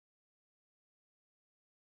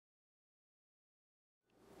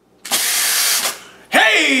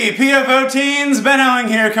Howdy, PFO teens, Ben Owing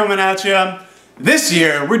here coming at you. This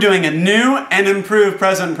year, we're doing a new and improved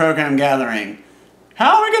present program gathering.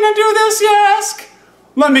 How are we gonna do this, you ask?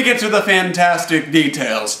 Let me get to the fantastic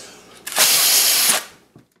details.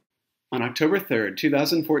 On October 3rd,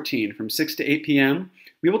 2014, from 6 to 8 p.m.,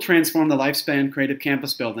 we will transform the Lifespan Creative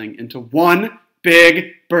Campus building into one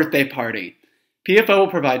big birthday party. PFO will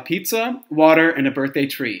provide pizza, water, and a birthday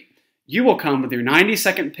treat. You will come with your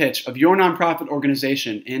 90-second pitch of your nonprofit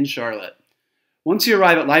organization in Charlotte. Once you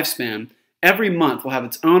arrive at Lifespan, every month will have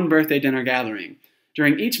its own birthday dinner gathering.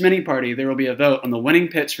 During each mini-party, there will be a vote on the winning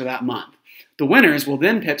pitch for that month. The winners will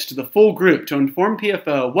then pitch to the full group to inform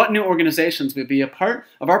PFO what new organizations will be a part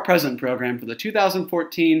of our present program for the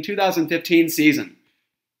 2014-2015 season.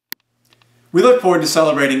 We look forward to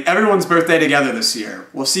celebrating everyone's birthday together this year.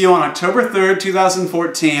 We'll see you on October 3rd,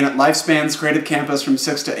 2014 at Lifespan's Creative Campus from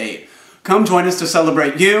 6 to 8. Come join us to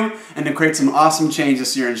celebrate you and to create some awesome change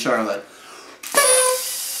this year in Charlotte.